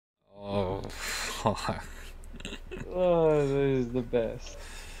Oh, this is the best.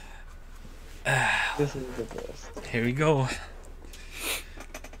 This is the best. Here we go.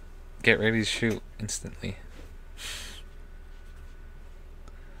 Get ready to shoot instantly.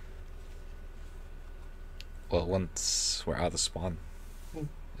 Well, once we're out of spawn,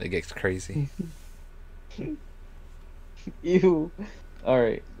 it gets crazy. Ew.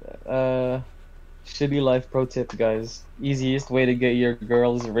 Alright. Shitty life pro tip, guys. Easiest way to get your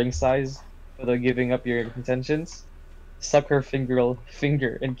girl's ring size without giving up your intentions. Suck her finger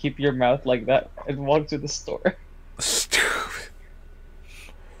and keep your mouth like that and walk to the store. Stupid.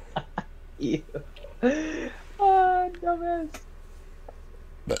 Ew. Ah, dumbass.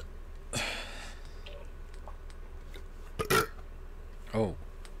 But oh,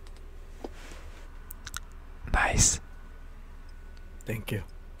 nice. Thank you.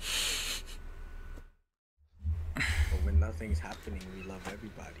 But when nothing's happening, we love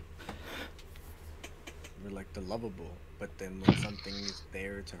everybody. We're like the lovable. But then when something is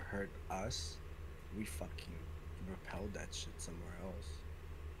there to hurt us, we fucking repel that shit somewhere else.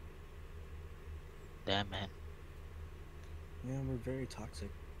 Damn, man. Yeah, we're very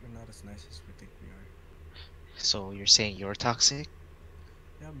toxic. We're not as nice as we think we are. So you're saying you're toxic?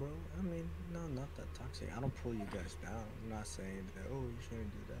 Yeah, bro. I mean, no, not that toxic. I don't pull you guys down. I'm not saying that, oh, you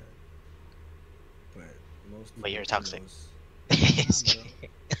shouldn't do that. But most But you're toxic. Filipinos- Just Nah, bro.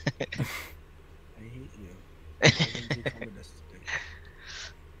 kidding. I hate you. Why didn't you come with us today?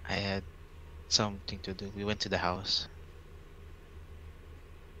 I had something to do. We went to the house.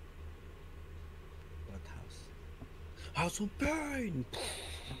 What house? House will burn!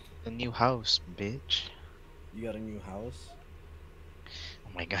 The new house, bitch. You got a new house?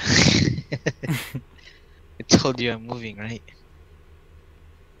 Oh my god. I told you I'm moving, right?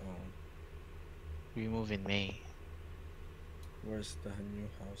 Oh, We move in May. where's the new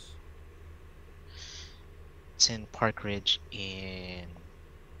house? It's in Park Ridge in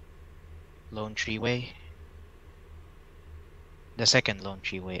Lone Tree Way. The second Lone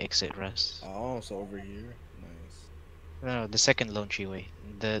Tree Way, exit Russ. Oh, so over here? Nice. No, the second Lone Tree Way.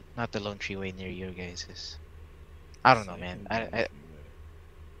 Not the Lone Tree Way near your guys's. I don't know, man. Second I Lone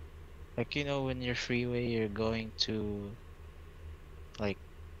like, you know, when you're freeway, you're going to like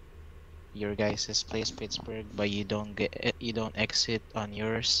your guys's place, Pittsburgh, but you don't exit on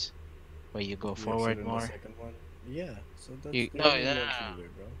yours, but you go Freeway. You forward exit in the more. second one? Yeah, so that's You the no, only no, Lone no. Freeway,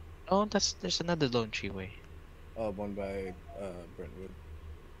 bro. Oh, there's another Lone Tree Way. Oh, one by Brentwood.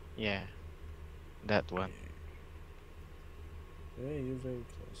 Yeah, that one. Yeah, you're very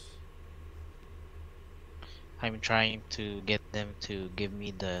close. I'm trying to get them to give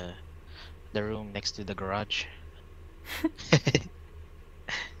me the room next to the garage. That'd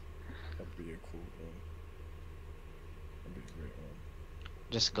be a cool one. That'd be a great one.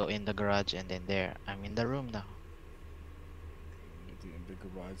 Just go in the garage and then there, I'm in the room now. In the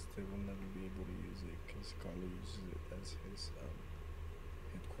garage, they will never be able to use it because Carlo uses it as his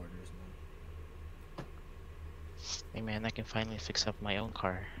headquarters now. Hey man, I can finally fix up my own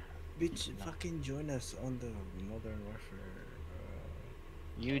car. Bitch, No. fucking join us on the Modern Warfare.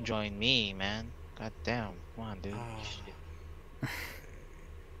 You join me, man. God damn. Come on, dude. Ah. Shit.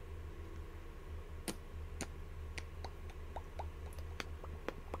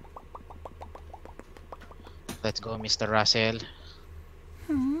 Let's go, Mr. Russell.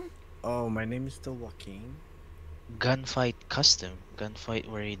 Oh, my name is still Joaquin. Gunfight custom. Gunfight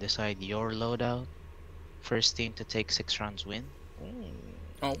where you decide your loadout. First team to take 6 rounds win. Ooh.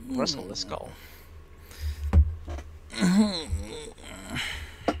 Oh, Russell, let's go.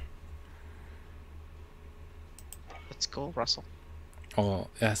 Let's go, Russell. Oh,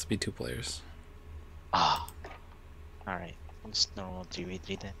 it has to be 2 players. Ah. Alright. It's normal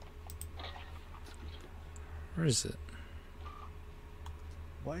 3v3 then. Where is it?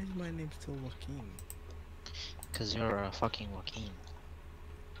 Why is my name still Joaquin? Cause you're a fucking Joaquin.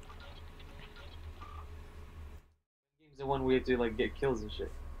 Game's the one where you have to like get kills and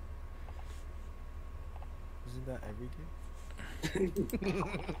shit. Isn't that every game?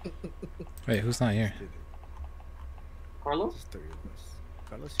 Wait, who's not here? Just kidding. Carlo? Just 3 of us.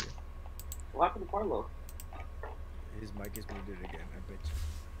 Carlos here. What happened to Carlo? His mic is muted again, I bet you.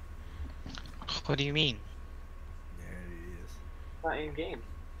 What do you mean? There he is. Not in game.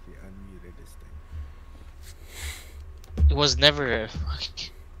 He unmuted this thing. It was never.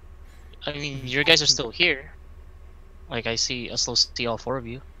 I mean, you guys are still here. Like I still see all 4 of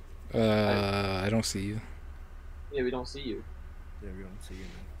you. I don't see you. Yeah, we don't see you. Yeah, we don't see you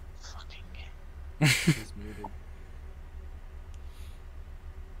now. Fucking. He's muted.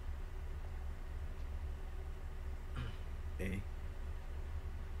 A.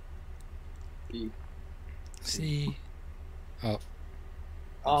 B. See? Oh,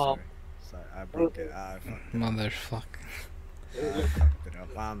 I'm sorry, I broke it. I fucked it. motherfucker. I fucked it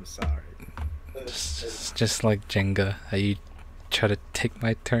up. I'm sorry. Just like Jenga, how you try to take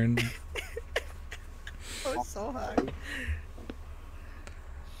my turn. Oh, it's so high.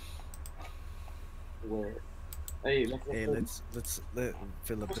 Where? Hey, Hey, let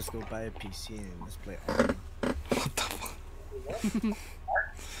Phillip. Let's go buy a PC and let's play Arma. What the fuck?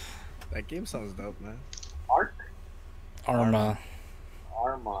 That game sounds dope, man. Ark? Arma.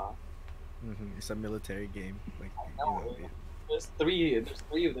 Arma. It's a military game. Like No, there's three of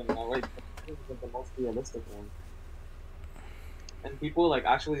them now, right? This is the most realistic one. And people like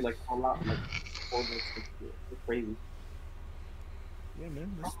actually like call out like coordinates. It's crazy. yeah,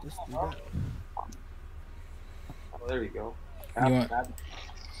 man. Let's do that. Oh, there we go.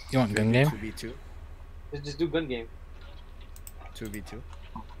 You want gun game? 2v2. Just do gun game. 2v2.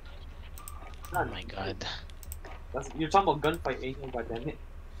 Oh my god. You're talking about gunfight, Ainiel, goddammit.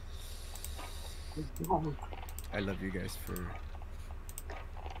 I love you guys for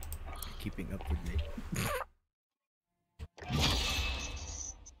keeping up with me.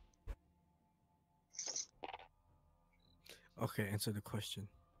 Okay, answer the question.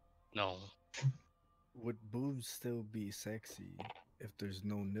 No. Would boobs still be sexy if there's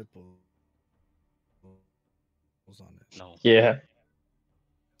no nipples on it? No. Yeah.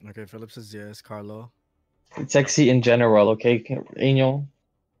 Okay, Phillip says yes. Carlo? It's sexy in general, okay, Ainiel?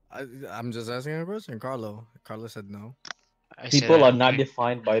 I'm just asking a question. Carlo said no. I said People I are don't not care.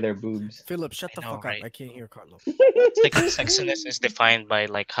 defined by their boobs. Phillip, shut the I know, fuck right? up. I can't hear Carlo. Like sexiness is defined by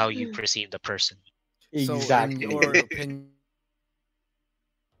like how you perceive the person. So, Exactly. in your opinion,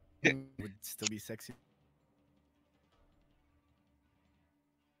 would still be sexy?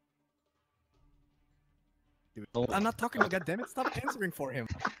 I'm not talking. Goddammit, stop answering for him.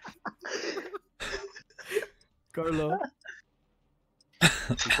 Carlo.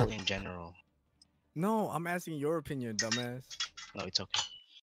 People in general. No, I'm asking your opinion, dumbass. No, it's okay.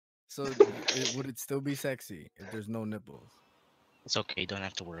 So, would it still be sexy if there's no nipples? It's okay. You don't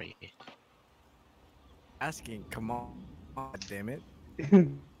have to worry. Asking, come on, damn it.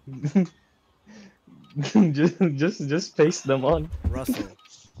 just paste them on. Russell.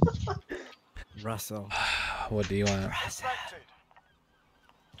 Russell. What do you want?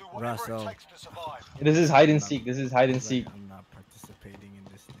 Russell. This is hide and seek. This is hide and He's like, seek. I'm not participating in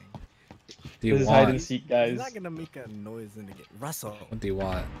this thing. Do you This is hide and want? seek, He's guys. not gonna make a noise in the game. Russell. What do you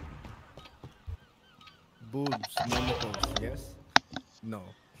want? Boobs, no nipples. Yes? No.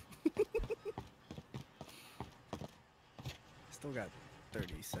 Still got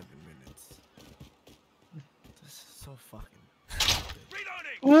 37 minutes. This is so fucking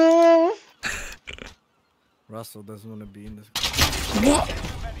stupid. Russell doesn't want to be in this.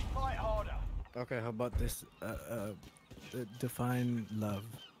 Okay, how about this? Define love.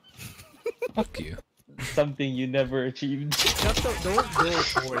 Fuck you. Something you never achieved. Don't go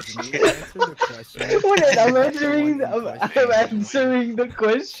towards me. Answer the question. Wait, I'm That's the answering. one I'm question. answering the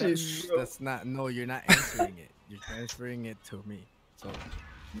question. That's not. No, you're not answering it. You're transferring it to me. So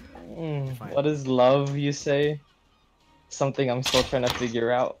Fine. What is love? You say? Something I'm still trying to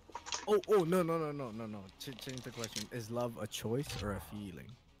figure out. Oh no. Change the question. Is love a choice or a feeling?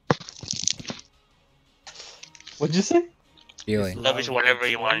 What'd you say? Feeling. Love is whatever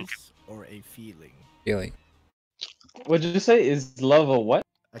you want. Or a feeling. Feeling. What'd you say? Is love a what?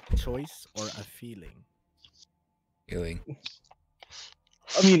 A choice or a feeling. Feeling.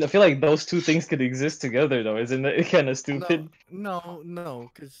 I mean, I feel like those two things could exist together, though. Isn't it kind of stupid? No,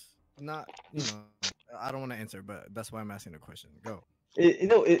 because not. I don't want to answer, but that's why I'm asking the question. Go.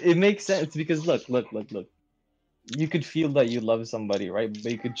 It makes sense because look. You could feel that you love somebody, right?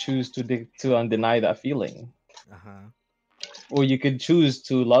 But you could choose to deny that feeling. Or you could choose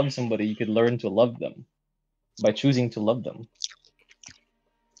to love somebody. You could learn to love them by choosing to love them.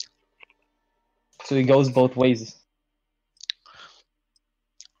 So it goes both ways.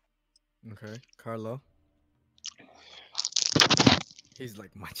 Okay, Carlo. He's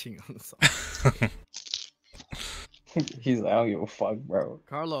like matching on the song. He's like, I don't give a fuck, bro.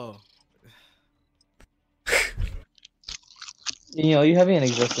 Carlo. You having an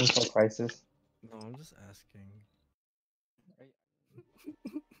existential crisis. No, I'm just asking.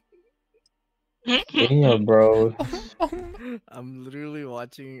 Bro. I'm literally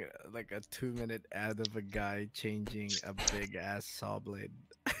watching like a 2-minute ad of a guy changing a big ass saw blade.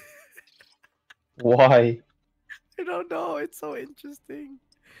 Why? I don't know. It's so interesting.